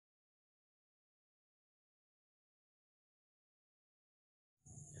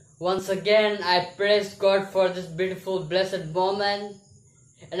Once again, I praise God for this beautiful, blessed moment.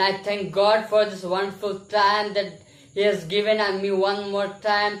 And I thank God for this wonderful time that He has given me one more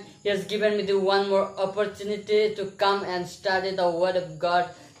time. He has given me the one more opportunity to come and study the Word of God,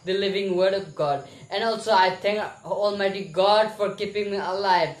 the living Word of God. And also I thank Almighty God for keeping me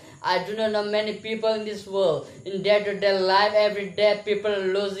alive. I do not know many people in this world. In day-to-day life, every day people are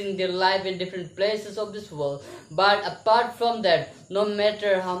losing their life in different places of this world. But apart from that, no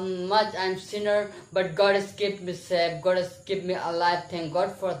matter how much I'm sinner, but God has kept me safe. God has kept me alive. Thank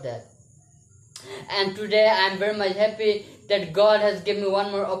God for that. And today I'm very much happy that God has given me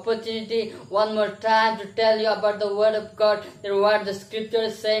one more opportunity, one more time to tell you about the Word of God, that what the Scripture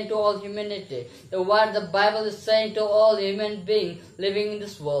is saying to all humanity, what the Bible is saying to all human beings living in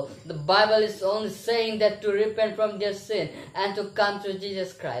this world. The Bible is only saying that to repent from their sin and to come to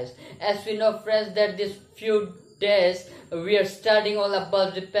Jesus Christ. As we know, friends, that these few days we are studying all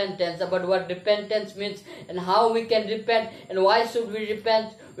about repentance, about what repentance means and how we can repent and why should we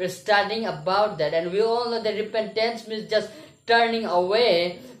repent. We're studying about that, and we all know that repentance means just turning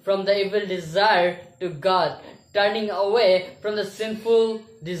away from the evil desire to God, turning away from the sinful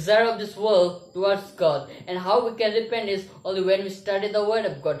desire of this world towards God. And how we can repent is only when we study the Word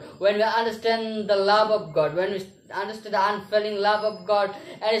of God, when we understand the love of God, when we understand the unfailing love of God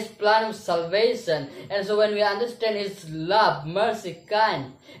and His plan of salvation. And so when we understand His love, mercy,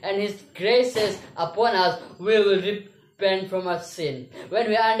 kind, and His graces upon us, we will repent from our sin. When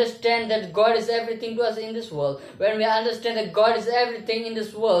we understand that God is everything to us in this world, when we understand that God is everything in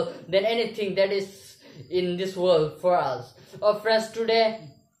this world, then anything that is in this world for us. Oh friends, today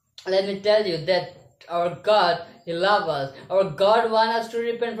let me tell you that our God, He loves us. Our God wants us to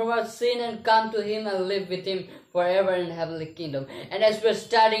repent from our sin and come to Him and live with Him forever in heavenly kingdom. And as we're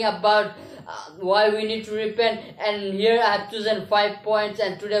studying about why we need to repent, and here I have chosen 5 points,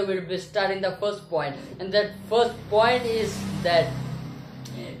 and today we'll be studying the first point. And that first point is that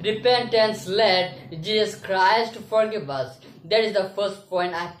repentance led Jesus Christ to forgive us. That is the first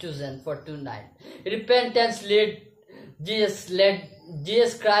point I have chosen for tonight. Repentance led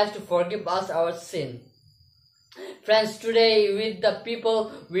Jesus Christ to forgive us our sin. Friends, today with the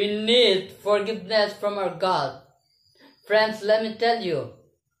people, we need forgiveness from our God. Friends, let me tell you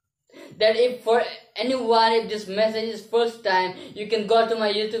that if for anyone, if this message is first time, you can go to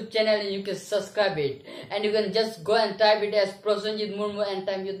my YouTube channel and you can subscribe it. And you can just go and type it as Prosenjeeth Murmu and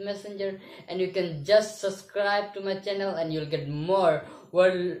Time Youth Messenger. And you can just subscribe to my channel and you'll get more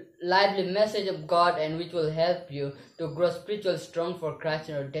lively message of God, and which will help you to grow spiritually strong for Christ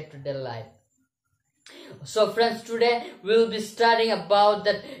in your day-to-day life. So friends, today we will be studying about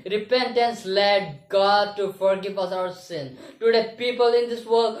that repentance led God to forgive us our sin. Today people in this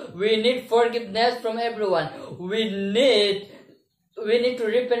world, we need forgiveness from everyone. We need to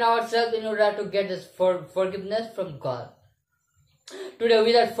repent ourselves in order to get this forgiveness from God. Today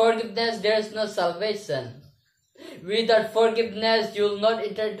without forgiveness there is no salvation. Without forgiveness you will not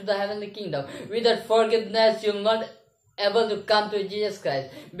enter into the heavenly kingdom. Without forgiveness you will not able to come to Jesus Christ.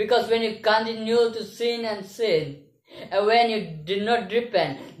 Because when you continue to sin and sin, and when you do not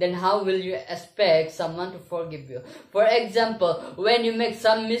repent, then how will you expect someone to forgive you? For example, when you make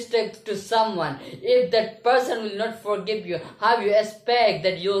some mistake to someone, if that person will not forgive you, how you expect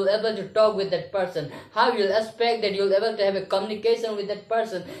that you will able to talk with that person? How you will expect that you will able to have a communication with that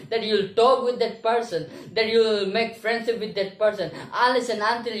person, that you will talk with that person, that you will make friendship with that person, unless and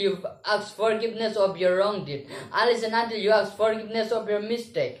until you ask forgiveness of your wrong deed, unless and until you ask forgiveness of your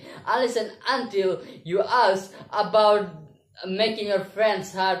mistake, unless and until you ask about making your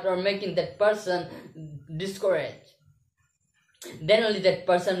friend's heart or making that person discouraged, then only that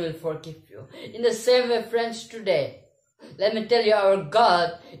person will forgive you. In the same way, friends, today, let me tell you, our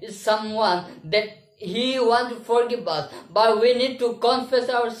God is someone that He wants to forgive us, but we need to confess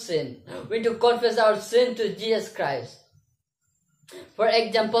our sin. We need to confess our sin to Jesus Christ. For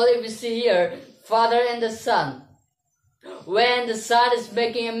example, if we see here, Father and the Son. When the son is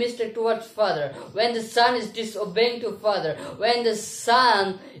making a mistake towards father, when the son is disobeying to father, when the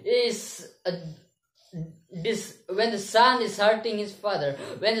son is hurting his father,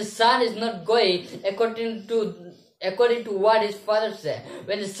 when the son is not going according to what his father said,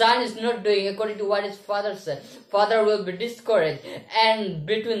 when the son is not doing according to what his father said, father will be discouraged, and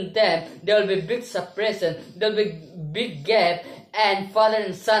between them there will be big separation, there will be big gap, and father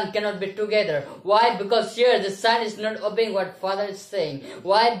and son cannot be together. Why? Because here the son is not obeying what father is saying.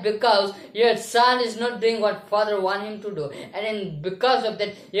 Why? Because here son is not doing what father wants him to do, and then because of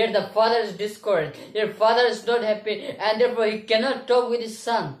that, here the father is discouraged, here father is not happy, and therefore he cannot talk with his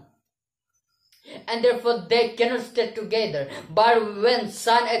son. And therefore they cannot stay together. But when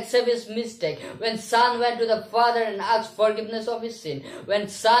son accepted his mistake, when son went to the father and asked forgiveness of his sin, when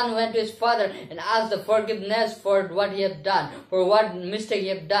son went to his father and asked the forgiveness for what he had done, for what mistake he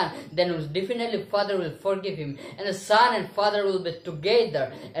had done, then definitely father will forgive him. And the son and father will be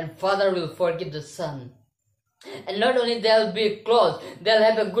together, and father will forgive the son. And not only they'll be close, they'll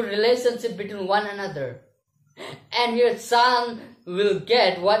have a good relationship between one another. And your son will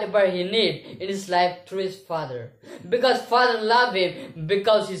get whatever he needs in his life through his father. Because father love him,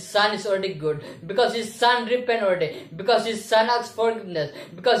 because his son is already good, because his son repent already, because his son asks forgiveness,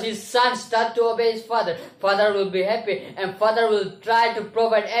 because his son start to obey his father. Father will be happy, and father will try to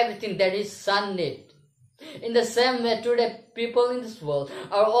provide everything that his son needs. In the same way today, people in this world,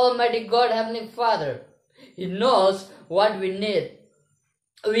 our Almighty God, Heavenly Father, He knows what we need.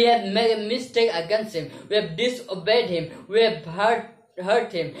 We have made a mistake against Him. We have disobeyed Him. We have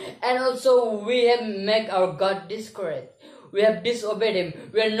hurt Him. And also we have made our God discouraged. We have disobeyed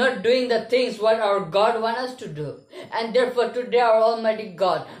Him. We are not doing the things what our God wants us to do. And therefore today our Almighty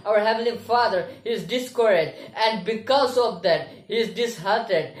God, our Heavenly Father, is discouraged. And because of that, He is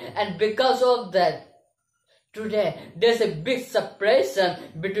disheartened. And because of that, today there's a big separation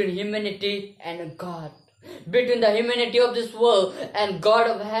between humanity and God. Between the humanity of this world and God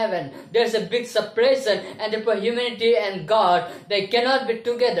of heaven, there's a big separation, and therefore humanity and God, they cannot be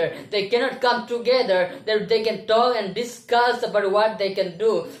together. They cannot come together. They can talk and discuss about what they can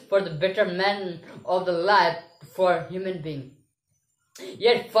do for the betterment of the life for human being.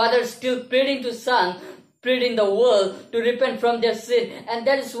 Yet Father still pleading to Son, pleading the world to repent from their sin. And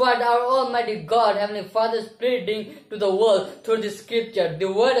that is what our Almighty God, Heavenly Father, is pleading to the world through the scripture,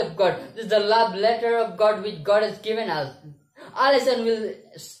 the word of God. This is the love letter of God which God has given us. Unless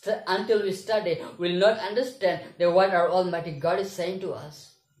and until we study, we'll not understand what our Almighty God is saying to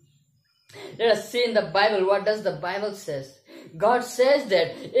us. Let us see in the Bible, what does the Bible says. God says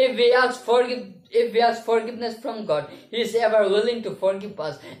that if we ask forgiveness from God, He is ever willing to forgive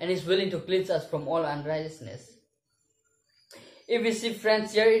us, and He is willing to cleanse us from all unrighteousness. If we see,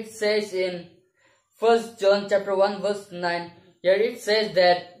 friends, here it says in 1 John chapter 1 verse 9, here it says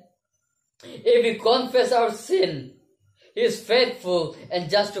that if we confess our sin, He is faithful and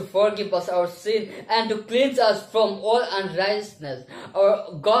just to forgive us our sin and to cleanse us from all unrighteousness.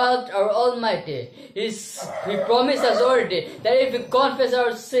 Our God, our Almighty, He promised us already that if we confess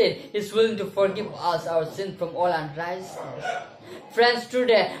our sin, He is willing to forgive us our sin from all unrighteousness. Friends,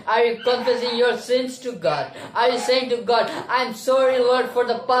 today, are you confessing your sins to God? Are you saying to God, I'm sorry, Lord, for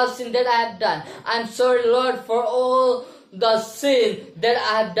the past sin that I have done. I'm sorry, Lord, for all the sin that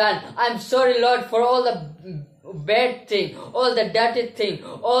I have done. I'm sorry, Lord, for all the bad thing, all the dirty thing,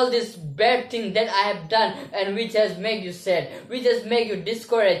 all this bad thing that I have done, and which has made you sad, which has made you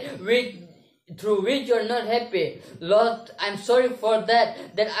discouraged, through which you are not happy. Lord, I'm sorry for that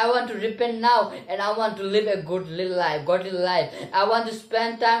I want to repent now, and I want to live a good little life, godly life. I want to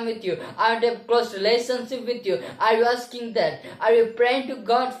spend time with you. I want to have close relationship with you. Are you asking that? Are you praying to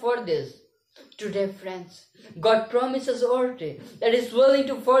God for this? Today, friends, God promises already that He is willing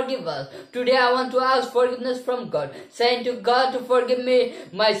to forgive us. Today I want to ask forgiveness from God, saying to God to forgive me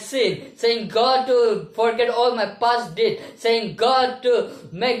my sin, saying God to forget all my past deeds, saying God to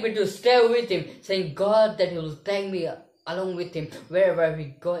make me to stay with Him, saying God that He will take me along with Him wherever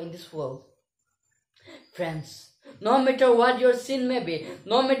we go in this world. Friends, no matter what your sin may be,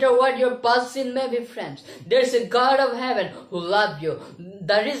 no matter what your past sin may be, friends, there is a God of heaven who loves you.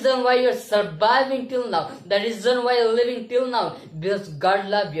 The reason why you're surviving till now, the reason why you're living till now, because God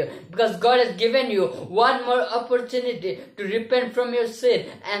loves you. Because God has given you one more opportunity to repent from your sin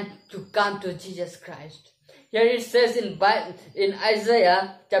and to come to Jesus Christ. Here it says in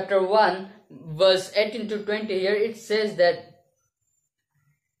Isaiah chapter 1 verse 18 to 20, here it says that,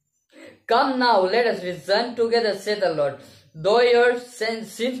 come now, let us reason together, saith the Lord. Though your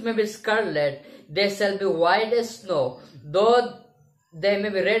sins may be scarlet, they shall be white as snow. Though they may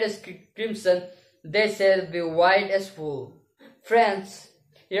be red as crimson, they shall be white as wool. Friends,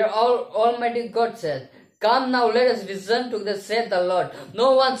 here Almighty God said, come now, let us reason together, saith the Lord.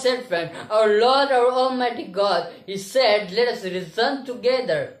 No one said, friend, our Lord, our Almighty God, He said, let us reason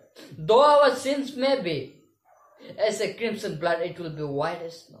together. Though our sins may be as a crimson blood, it will be white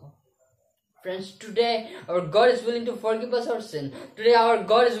as snow. Friends, today our God is willing to forgive us our sin. Today our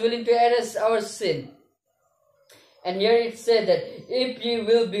God is willing to erase our sin. And here it said that if ye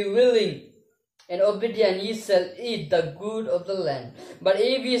will be willing and obedient, ye shall eat the good of the land. But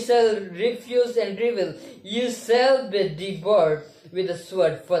if ye shall refuse and rebel, ye shall be devoured with the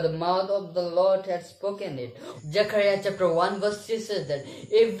sword, for the mouth of the Lord hath spoken it. Zechariah chapter 1 verse 3 says that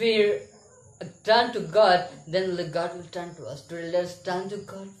if we turn to God, then God will turn to us. Today, let us turn to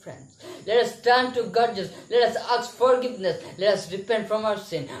God, friends. Let us turn to God. Just let us ask forgiveness. Let us repent from our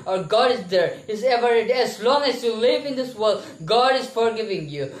sin. Our God is there. He's ever ready. As long as you live in this world, God is forgiving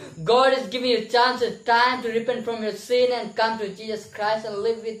you. God is giving you chance and time to repent from your sin and come to Jesus Christ and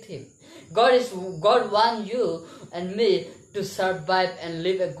live with Him. God wants you and me to survive and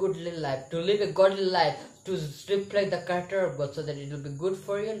live a godly life, to live a godly life, to reflect the character of God, so that it will be good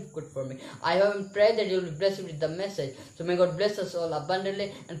for you and good for me. I hope and pray that you will be blessed with the message. So may God bless us all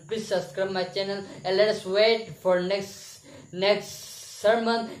abundantly, and please subscribe my channel and let us wait for next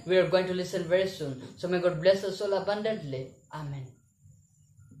sermon. We are going to listen very soon. So may God bless us all abundantly. Amen.